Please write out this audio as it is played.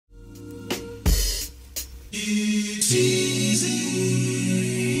It's easy.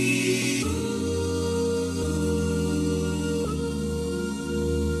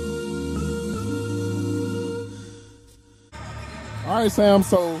 All right, Sam,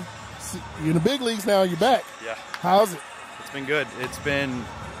 so you're in the big leagues now. You're back. Yeah. How's it? It's been good. It's been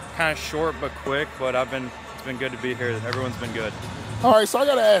kind of short but quick, but it's been good to be here. Everyone's been good. All right, so I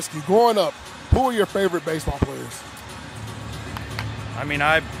got to ask you, growing up, who are your favorite baseball players? I mean,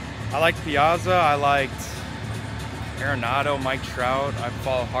 I liked Piazza. I liked Arenado, Mike Trout. I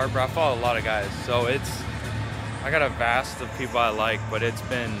follow Harper. I follow a lot of guys. So I got a vast of people I like, but it's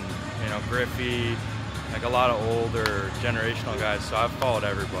been, Griffey, like a lot of older generational guys. So I've followed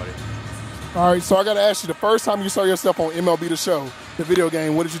everybody. All right, so I got to ask you, the first time you saw yourself on MLB The Show, the video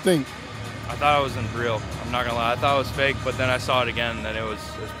game, what did you think? I thought it wasn't real. I'm not gonna lie. I thought it was fake, but then I saw it again, and it was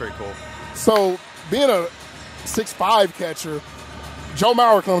pretty cool. So being a 6'5" catcher, Joe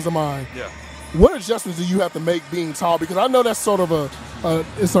Mauer comes to mind. Yeah. What adjustments do you have to make being tall? Because I know that's sort of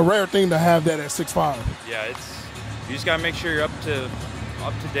it's a rare thing to have that at 6'5". Yeah, you just gotta make sure you're up to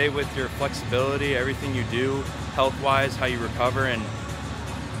date with your flexibility, everything you do, health-wise, how you recover, and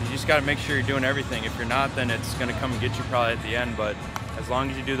you just gotta make sure you're doing everything. If you're not, then it's gonna come and get you probably at the end. But as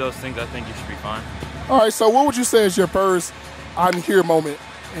long as you do those things, I think you should be fine. All right, so what would you say is your first I'm here moment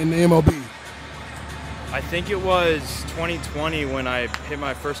in the MLB? I think it was 2020 when I hit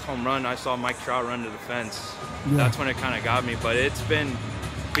my first home run. I saw Mike Trout run to the fence. Yeah. That's when it kind of got me. But it's been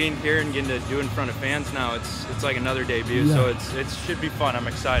being here and getting to do it in front of fans now. It's like another debut, yeah. So it should be fun. I'm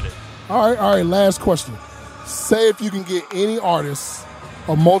excited. All right. Last question. Say if you can get any artist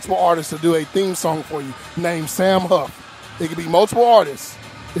or multiple artists to do a theme song for you, name Sam Huff. It could be multiple artists.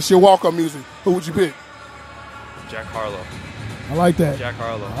 It's your walk-up music. Who would you pick? Jack Harlow. I like that. Jack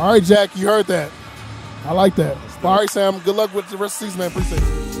Harlow. All right, Jack, you heard that. I like that. All right, Sam, good luck with the rest of the season, man. Appreciate it.